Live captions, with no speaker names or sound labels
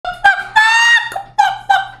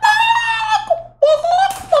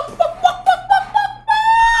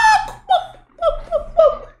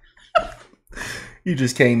You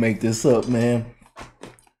just can't make this up, man.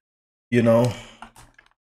 You know?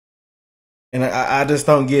 And I just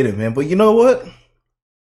don't get it, man. But you know what?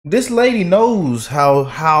 This lady knows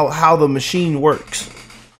how the machine works.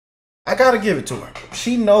 I gotta give it to her.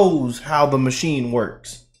 She knows how the machine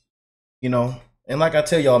works. You know? And like I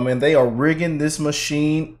tell y'all, man, they are rigging this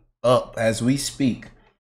machine up as we speak.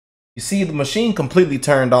 You see the machine completely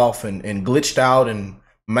turned off and glitched out and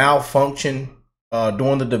malfunctioned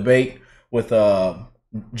during the debate with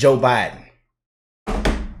Joe Biden.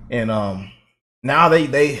 And now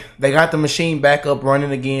they got the machine back up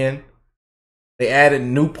running again. They added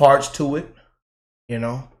new parts to it, you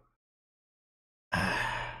know.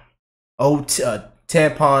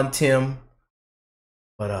 Tampon Tim.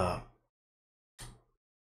 But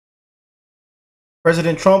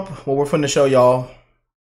President Trump, what we're finna show y'all,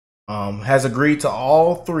 has agreed to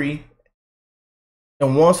all three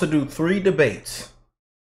and wants to do 3 debates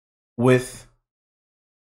with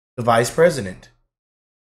the vice president.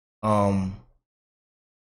 I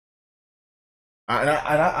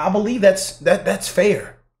believe that's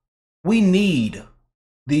fair. We need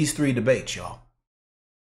these 3 debates, y'all.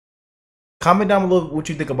 Comment down below what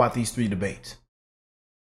you think about these 3 debates.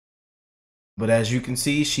 But as you can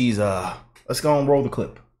see, she's let's go and roll the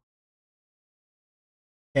clip.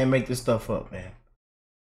 Can't make this stuff up, man.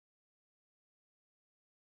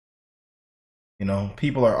 You know,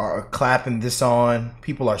 people are clapping this on.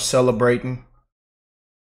 People are celebrating.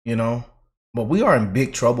 You know, but we are in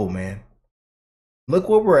big trouble, man. Look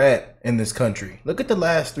where we're at in this country. Look at the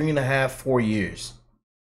last 3.5, 4 years.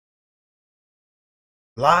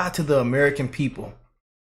 Lie to the American people.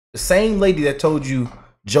 The same lady that told you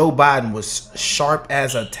Joe Biden was sharp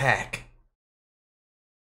as a tack.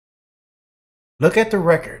 Look at the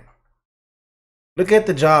record. Look at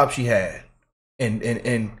the job she had and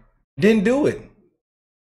didn't do it.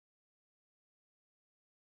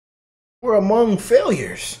 We're among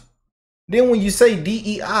failures. Then when you say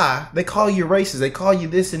DEI, they call you racist. They call you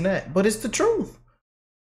this and that. But it's the truth.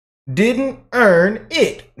 Didn't earn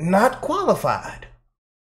it. Not qualified.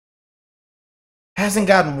 Hasn't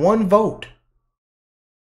gotten 1 vote.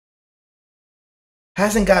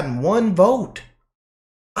 Hasn't gotten 1 vote.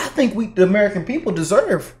 I think the American people,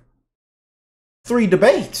 deserve 3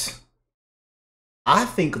 debates. I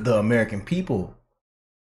think the American people,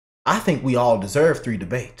 I think we all deserve 3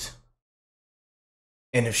 debates.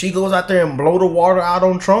 And if she goes out there and blow the water out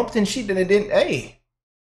on Trump, then she didn't, hey.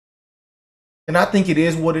 And I think it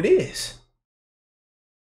is what it is.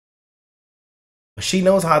 But she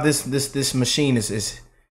knows how this machine is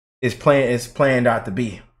planned out to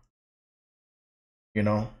be. You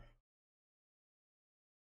know.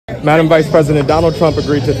 Madam Vice President, Donald Trump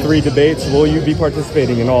agreed to 3 debates. Will you be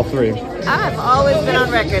participating in all 3? I've always been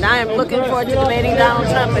on record. I am looking forward to debating Donald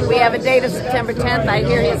Trump, and we have a date of September 10th. I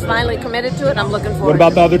hear he is finally committed to it. I'm looking forward. What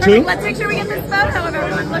about the other 2? Let's make sure we get this photo of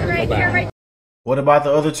everyone. Look right here, right. What about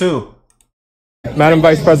the other 2? Madam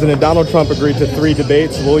Vice President, Donald Trump agreed to 3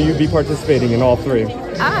 debates. Will you be participating in all 3?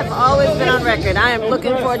 I've always been on record. I am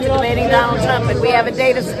looking forward to debating Donald Trump, and we have a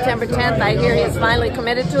date of September 10th. I hear he is finally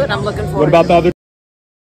committed to it. I'm looking forward. What about the other?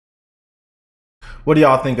 What do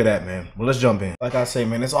y'all think of that, man? Well, let's jump in. Like I say,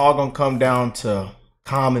 man, it's all gonna come down to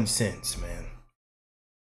common sense, man.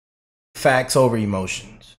 Facts over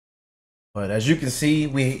emotions. But as you can see,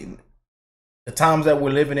 the times that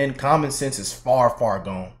we're living in, common sense is far, far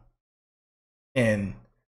gone. And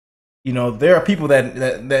you know, there are people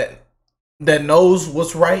that knows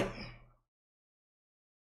what's right.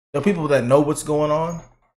 There are people that know what's going on,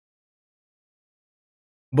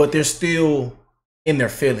 but they're still in their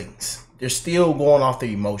feelings. They're still going off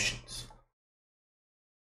their emotions.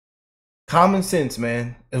 Common sense,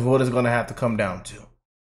 man, is what it's going to have to come down to.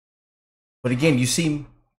 But again, you see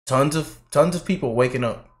tons of people waking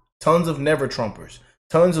up, tons of never Trumpers,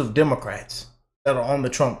 tons of Democrats that are on the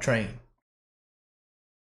Trump train.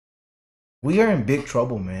 We are in big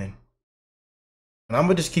trouble, man. And I'm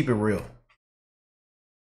going to just keep it real.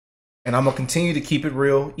 And I'm going to continue to keep it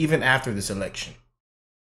real even after this election.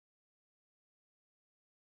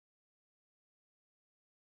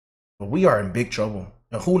 But we are in big trouble.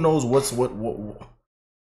 And who knows what.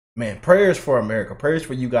 Man, prayers for America. Prayers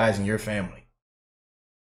for you guys and your family.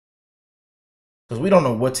 Because we don't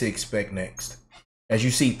know what to expect next. As you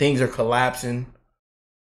see, things are collapsing.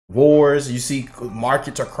 Wars. You see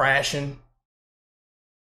markets are crashing.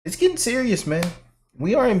 It's getting serious, man.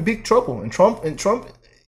 We are in big trouble. And Trump,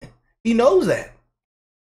 he knows that.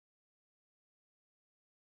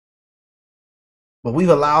 But we've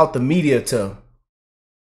allowed the media to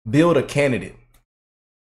build a candidate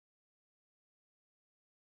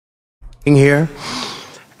Here,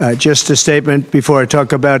 Just a statement before I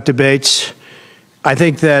talk about debates. I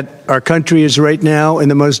think that our country is right now in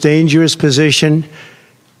the most dangerous position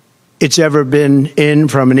it's ever been in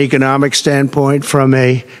from an economic standpoint, from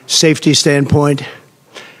a safety standpoint.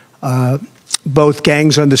 Both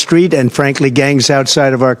gangs on the street and, frankly, gangs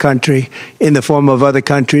outside of our country in the form of other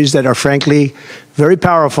countries that are, frankly, very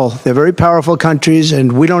powerful. They're very powerful countries,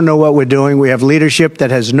 and we don't know what we're doing. We have leadership that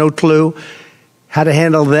has no clue how to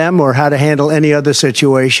handle them or how to handle any other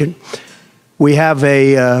situation. We have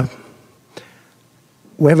a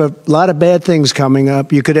lot of bad things coming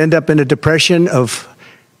up. You could end up in a depression of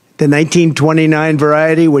the 1929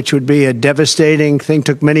 variety, which would be a devastating thing.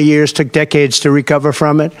 Took many years, took decades to recover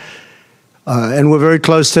from it. And we're very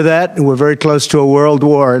close to that, and we're very close to a world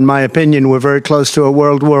war. In my opinion, we're very close to a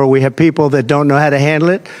world war. We have people that don't know how to handle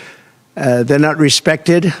it. They're not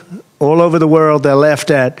respected. All over the world, they're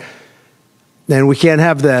laughed at. And we can't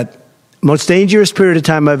have that. Most dangerous period of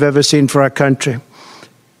time I've ever seen for our country.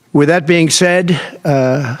 With that being said,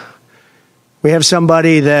 we have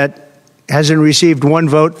somebody that hasn't received one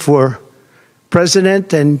vote for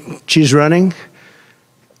president, and she's running,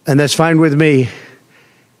 and that's fine with me.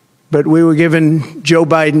 But we were given Joe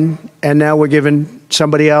Biden, and now we're given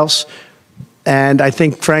somebody else. And I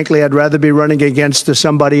think, frankly, I'd rather be running against the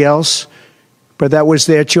somebody else. But that was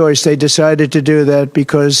their choice. They decided to do that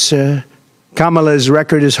because Kamala's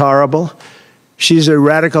record is horrible. She's a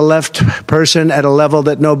radical left person at a level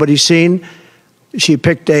that nobody's seen. She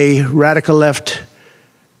picked a radical left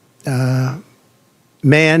man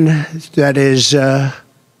that is,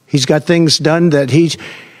 he's got things done that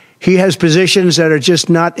he has positions that are just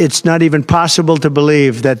not, it's not even possible to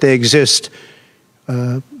believe that they exist.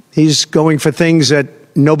 He's going for things that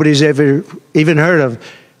nobody's ever even heard of.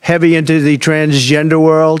 Heavy into the transgender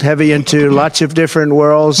world, heavy into lots of different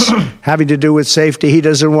worlds, having to do with safety. He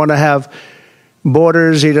doesn't want to have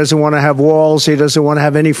borders. He doesn't want to have walls. He doesn't want to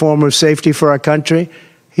have any form of safety for our country.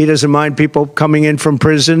 He doesn't mind people coming in from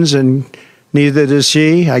prisons, and neither does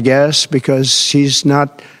she, I guess, because she's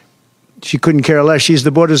not, she couldn't care less. She's the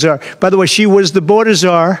border czar. By the way, she was the border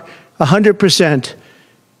czar 100%.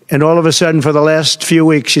 And all of a sudden, for the last few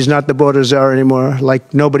weeks, she's not the border czar anymore,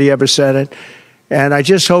 like nobody ever said it. And I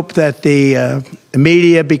just hope that the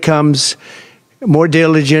media becomes more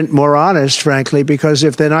diligent, more honest, frankly, because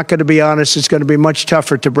if they're not going to be honest, it's going to be much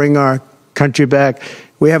tougher to bring our country back.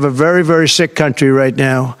 We have a very, very sick country right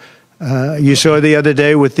now. You saw the other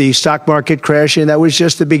day with the stock market crashing. That was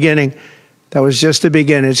just the beginning. That was just the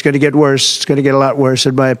beginning. It's going to get worse. It's going to get a lot worse,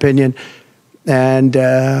 in my opinion. And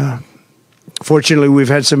fortunately, we've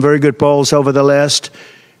had some very good polls over the last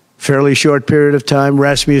fairly short period of time.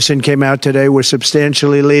 Rasmussen came out today. We're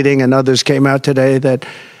substantially leading, and others came out today that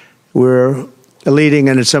we're leading,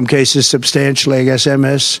 and in some cases substantially. I guess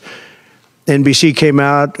MSNBC came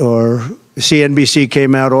out, or CNBC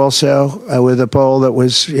came out also with a poll that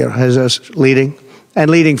was, has us leading,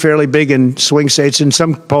 and leading fairly big in swing states. In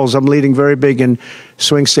some polls, I'm leading very big in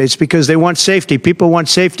swing states because they want safety. People want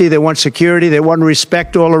safety. They want security. They want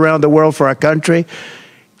respect all around the world for our country.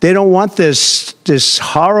 They don't want this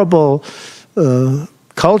horrible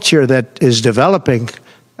culture that is developing,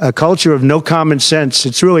 a culture of no common sense.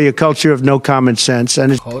 It's really a culture of no common sense.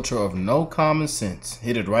 And culture of no common sense.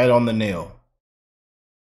 Hit it right on the nail.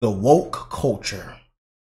 The woke culture.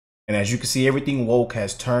 And as you can see, everything woke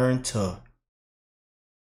has turned to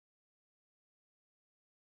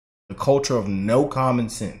the culture of no common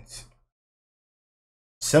sense.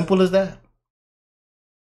 Simple as that.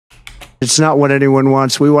 It's not what anyone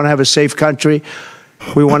wants. We want to have a safe country.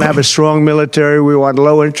 We want to have a strong military. We want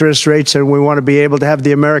low interest rates, and we want to be able to have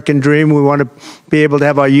the American dream. We want to be able to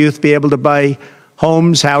have our youth be able to buy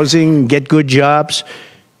homes, housing, get good jobs.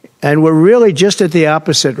 And we're really just at the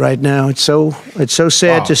opposite right now. It's so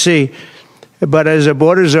sad to see. But as a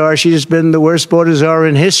border czar, she's been the worst border czar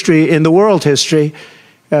in history, in the world history.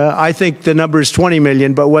 I think the number is 20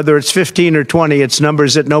 million, but whether it's 15 or 20, it's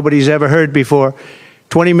numbers that nobody's ever heard before.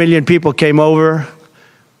 20 million people came over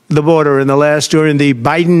the border during the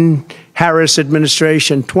Biden-Harris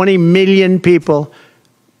administration. 20 million people,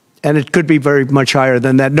 and it could be very much higher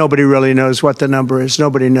than that. Nobody really knows what the number is.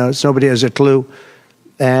 Nobody knows. Nobody has a clue.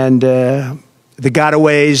 And the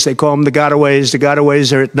gotaways, they call them the gotaways. The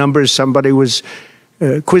gotaways are at numbers. Somebody was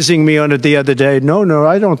quizzing me on it the other day. No,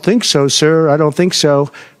 I don't think so, sir. I don't think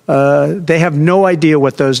so. They have no idea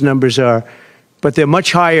what those numbers are, but they're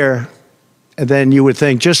much higher than you would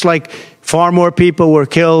think. Just like far more people were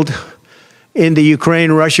killed in the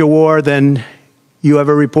Ukraine-Russia war than you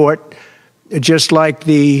ever report. Just like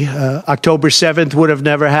the October 7th would have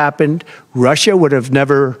never happened. Russia would have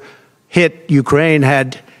never hit Ukraine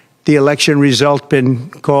had the election result been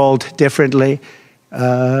called differently.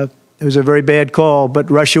 It was a very bad call, but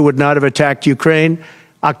Russia would not have attacked Ukraine.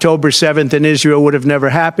 October 7th in Israel would have never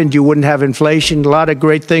happened. You wouldn't have inflation. A lot of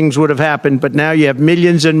great things would have happened, but now you have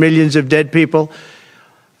millions and millions of dead people,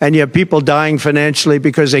 and you have people dying financially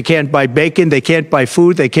because they can't buy bacon, they can't buy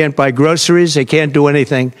food, they can't buy groceries, they can't do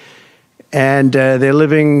anything. And they're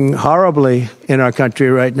living horribly in our country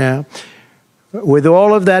right now. With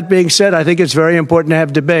all of that being said, I think it's very important to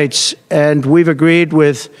have debates, and we've agreed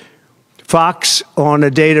with Fox on a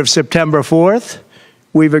date of September 4th.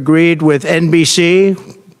 We've agreed with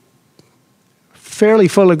NBC, fairly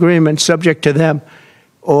full agreement, subject to them,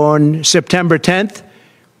 on September 10th.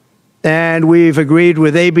 And we've agreed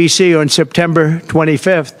with ABC on September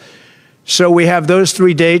 25th. So we have those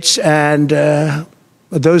 3 dates, and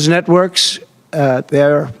those networks,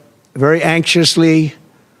 they're very anxiously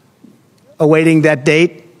awaiting that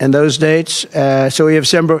date and those dates. So we have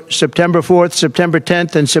September 4th, September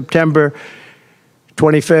 10th, and September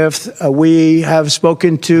 25th. We have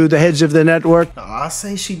spoken to the heads of the network. I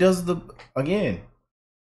say she does again.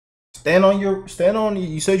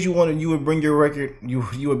 You said you would bring your record,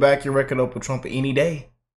 you would back your record up with Trump any day.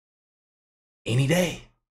 Any day.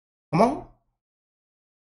 Come on.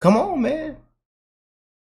 Come on, man.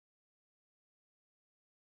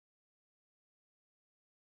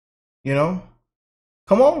 You know?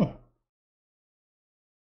 Come on.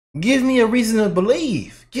 Give me a reason to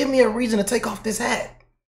believe. Give me a reason to take off this hat.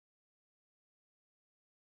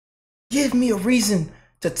 Give me a reason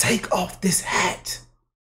to take off this hat.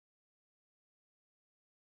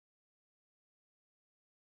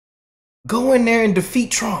 Go in there and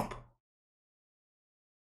defeat Trump.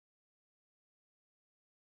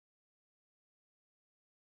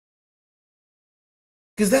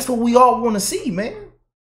 Because that's what we all want to see, man.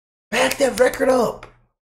 Back that record up.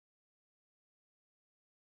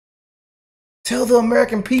 Tell the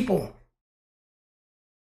American people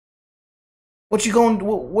what you gonna do,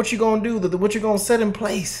 what you gonna set in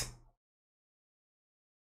place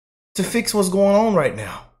to fix what's going on right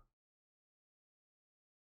now.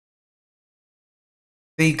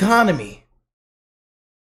 The economy.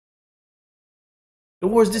 The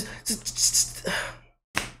wars. Just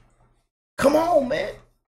come on, man.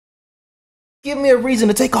 Give me a reason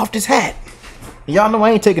to take off this hat. Y'all know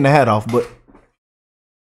I ain't taking the hat off, but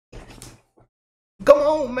come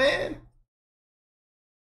on, man.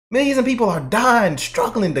 Millions of people are dying,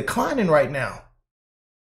 struggling, declining right now.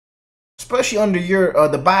 Especially under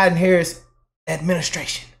the Biden-Harris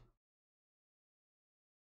administration.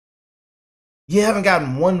 You haven't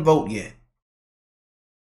gotten one vote yet.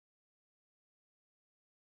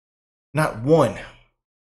 Not one.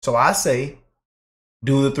 So I say,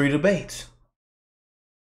 do the 3 debates.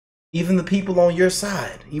 Even the people on your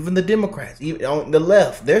side, even the Democrats, even on the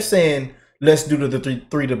left, they're saying, let's do the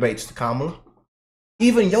three debates to Kamala.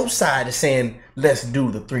 Even your side is saying, let's do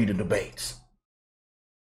the 3 debates.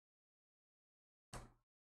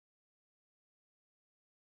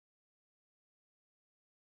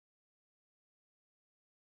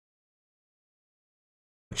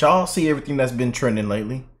 But y'all see everything that's been trending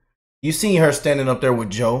lately. You seen her standing up there with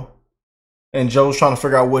Joe, and Joe's trying to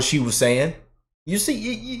figure out what she was saying. You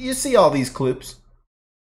see all these clips.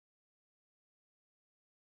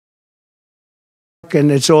 And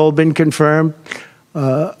it's all been confirmed,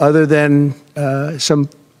 other than some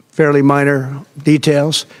fairly minor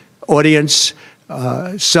details. Audience,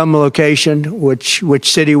 some location,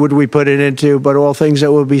 which city would we put it into, but all things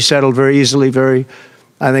that will be settled very easily,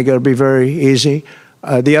 I think it'll be very easy.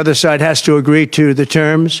 The other side has to agree to the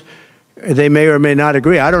terms. They may or may not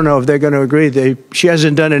agree. I don't know if they're going to agree. She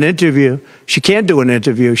hasn't done an interview. She can't do an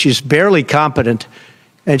interview. She's barely competent,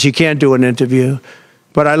 and she can't do an interview.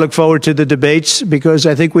 But I look forward to the debates because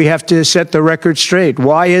I think we have to set the record straight.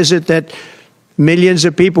 Why is it that millions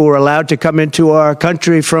of people were allowed to come into our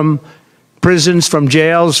country from prisons, from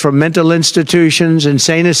jails, from mental institutions,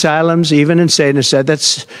 insane asylums, even insane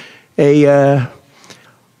asylums?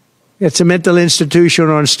 It's a mental institution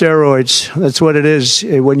on steroids. That's what it is.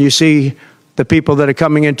 When you see the people that are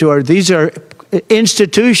coming into these are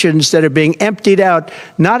institutions that are being emptied out,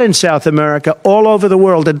 not in South America, all over the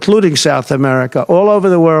world, including South America, all over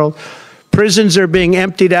the world. Prisons are being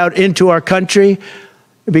emptied out into our country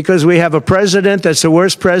because we have a president that's the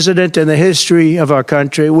worst president in the history of our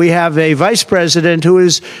country. We have a vice president who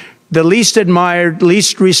is the least admired,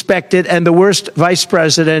 least respected, and the worst vice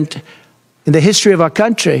president in the history of our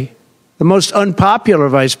country. The most unpopular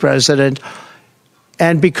vice president,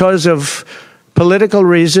 and because of political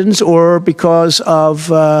reasons or because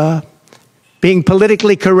of being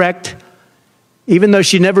politically correct, even though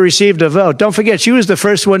she never received a vote. Don't forget, she was the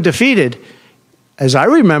first one defeated, as I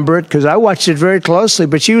remember it, because I watched it very closely,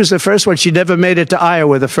 but she was the first one. She never made it to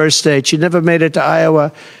Iowa, the first state. She never made it to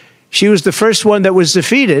Iowa. She was the first one that was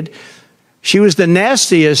defeated. She was the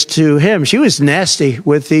nastiest to him. She was nasty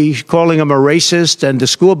with the calling him a racist and the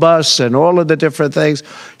school bus and all of the different things.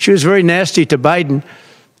 She was very nasty to Biden.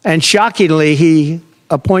 And shockingly, he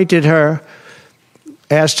appointed her,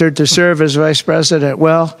 asked her to serve as vice president.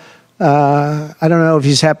 Well, I don't know if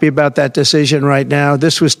he's happy about that decision right now.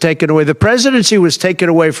 This was taken away. The presidency was taken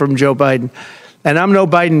away from Joe Biden. And I'm no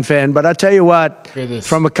Biden fan, but I'll tell you what,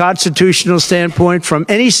 from a constitutional standpoint, from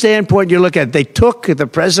any standpoint you look at, they took the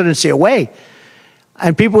presidency away.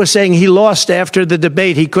 And people were saying he lost after the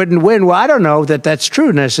debate. He couldn't win. Well, I don't know that that's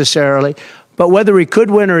true necessarily. But whether he could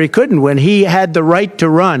win or he couldn't win, he had the right to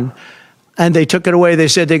run. And they took it away. They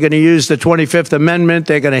said they're going to use the 25th Amendment.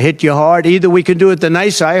 They're going to hit you hard. Either we can do it the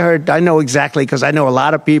nice. I know exactly, because I know a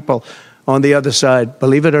lot of people on the other side,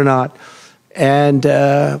 believe it or not. And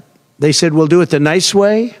they said, we'll do it the nice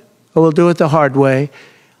way or we'll do it the hard way.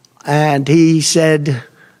 And he said,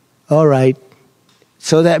 all right.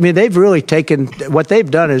 So that, I mean, they've really taken, what they've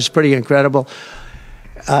done is pretty incredible.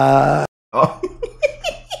 I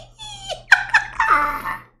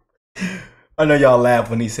know y'all laughed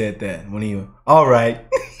when he said that. When he, all right.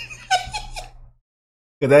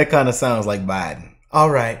 Because that kind of sounds like Biden. All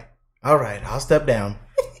right, I'll step down.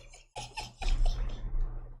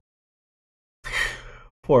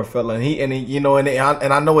 Poor fella, and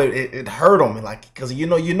I know it hurt him, like, because you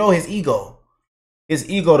know his ego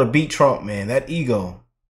to beat Trump, man, that ego.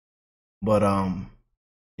 But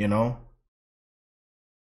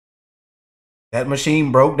that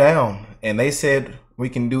machine broke down, and they said we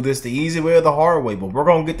can do this the easy way or the hard way, but we're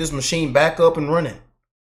gonna get this machine back up and running.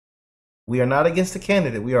 We are not against the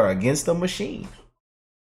candidate; we are against the machine.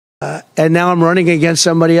 And now I'm running against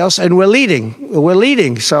somebody else, and we're leading. We're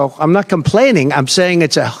leading. So I'm not complaining. I'm saying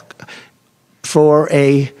for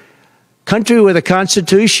a country with a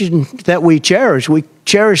constitution that we cherish. We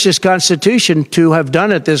cherish this constitution. To have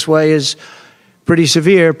done it this way is pretty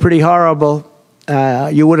severe, pretty horrible.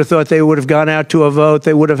 You would have thought they would have gone out to a vote.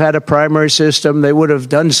 They would have had a primary system. They would have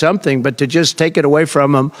done something. But to just take it away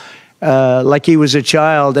from him like he was a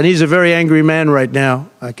child. And he's a very angry man right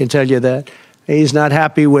now. I can tell you that. He's not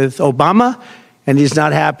happy with Obama, and he's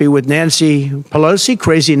not happy with Nancy Pelosi,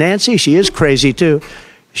 crazy Nancy. She is crazy, too.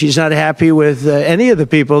 She's not happy with any of the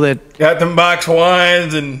people that got them box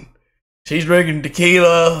wines, and she's drinking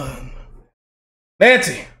tequila.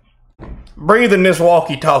 Nancy, breathe in this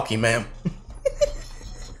walkie-talkie, ma'am.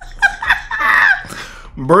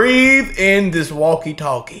 Breathe in this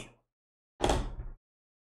walkie-talkie.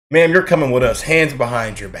 Ma'am, you're coming with us. Hands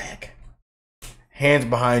behind your back. Hands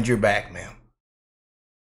behind your back, ma'am.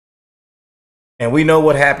 And we know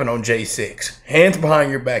what happened on J6. Hands behind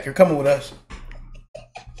your back. You're coming with us.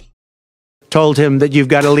 Told him that you've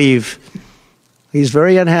got to leave. He's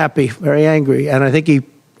very unhappy, very angry. And I think he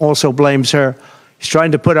also blames her. He's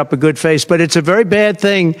trying to put up a good face. But it's a very bad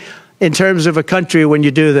thing in terms of a country when you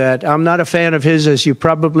do that. I'm not a fan of his, as you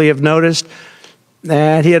probably have noticed.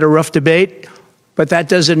 And he had a rough debate. But that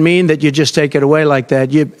doesn't mean that you just take it away like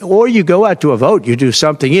that. Or you go out to a vote. You do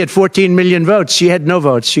something. He had 14 million votes. She had no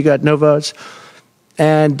votes. She got no votes.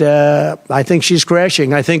 And I think she's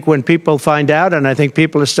crashing. I think when people find out, and I think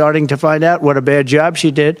people are starting to find out what a bad job she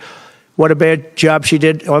did, what a bad job she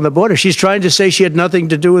did on the border. She's trying to say she had nothing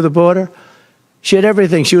to do with the border. She had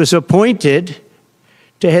everything. She was appointed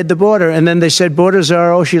to head the border. And then they said borders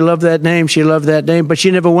are, oh, she loved that name. She loved that name. But she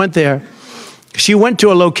never went there. She went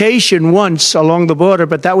to a location once along the border,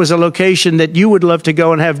 but that was a location that you would love to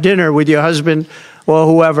go and have dinner with your husband or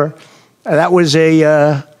whoever. That was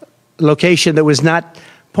a location that was not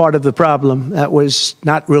part of the problem. That was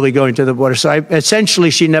not really going to the border. So essentially,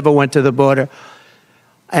 she never went to the border.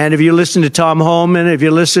 And if you listen to Tom Homan, if you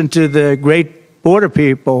listen to the great border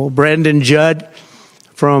people, Brandon Judd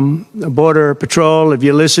from Border Patrol, if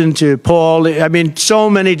you listen to Paul, I mean, so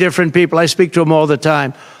many different people. I speak to them all the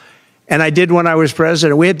time. And I did when I was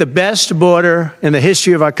president. We had the best border in the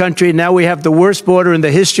history of our country. Now we have the worst border in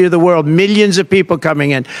the history of the world. Millions of people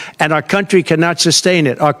coming in, and our country cannot sustain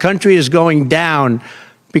it. Our country is going down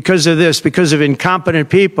because of this, because of incompetent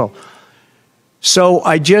people. So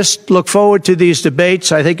I just look forward to these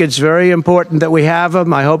debates. I think it's very important that we have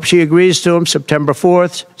them. I hope she agrees to them. September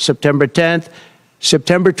 4th, September 10th,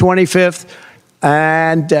 September 25th.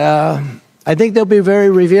 And I think they'll be very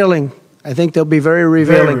revealing. I think they'll be very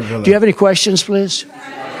revealing. Do you have any questions, please?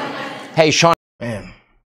 Hey, Sean. Man.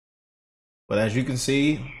 But as you can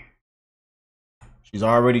see, she's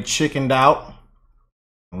already chickened out.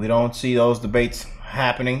 We don't see those debates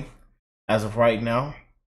happening as of right now.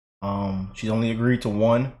 She's only agreed to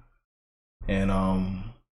one, and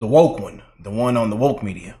the woke one, the one on the woke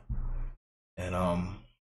media. And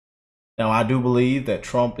now I do believe that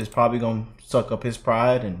Trump is probably gonna suck up his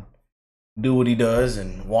pride and do what he does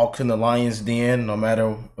and walks in the lion's den, no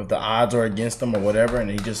matter if the odds are against him or whatever. And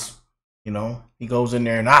he just, you know, he goes in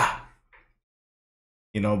there and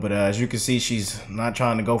you know, but as you can see, she's not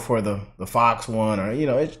trying to go for the Fox one, or, you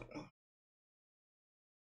know, you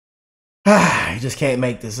just can't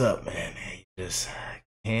make this up, man. You just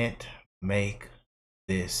can't make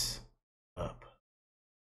this up.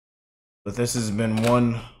 But this has been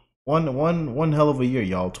one hell of a year,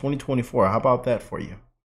 y'all. 2024. How about that for you?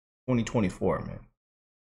 2024, man.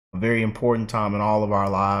 A very important time in all of our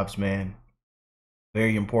lives, man.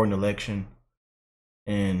 Very important election.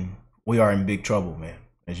 And we are in big trouble, man.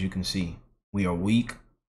 As you can see, we are weak.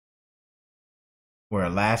 We're a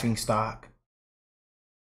laughing stock.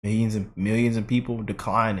 Millions of people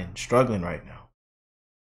declining, struggling right now.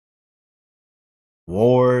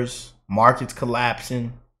 Wars, markets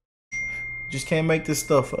collapsing. Just can't make this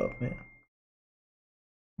stuff up, man.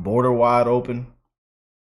 Border wide open.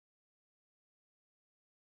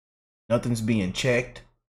 Nothing's being checked.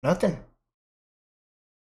 Nothing.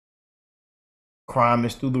 Crime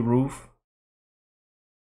is through the roof.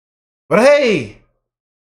 But hey,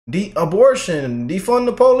 abortion, defund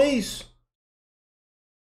the police.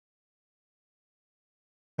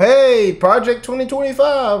 Hey, Project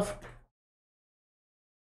 2025.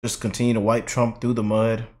 Just continue to wipe Trump through the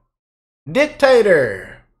mud.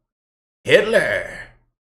 Dictator. Hitler.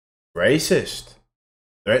 Racist.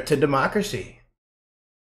 Threat to democracy.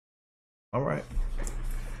 All right.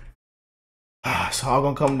 It's all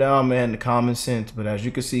gonna come down, man, to common sense. But as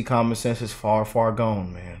you can see, common sense is far, far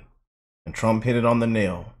gone, man. And Trump hit it on the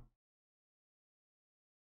nail.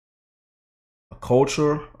 A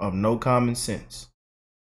culture of no common sense.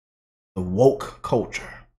 The woke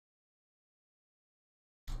culture.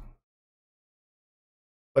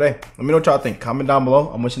 But hey, let me know what y'all think. Comment down below.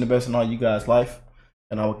 I'm wishing the best in all you guys' life.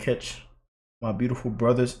 And I will catch my beautiful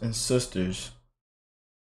brothers and sisters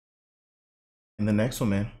in the next one,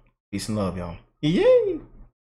 man. Peace and love, y'all. Yeah.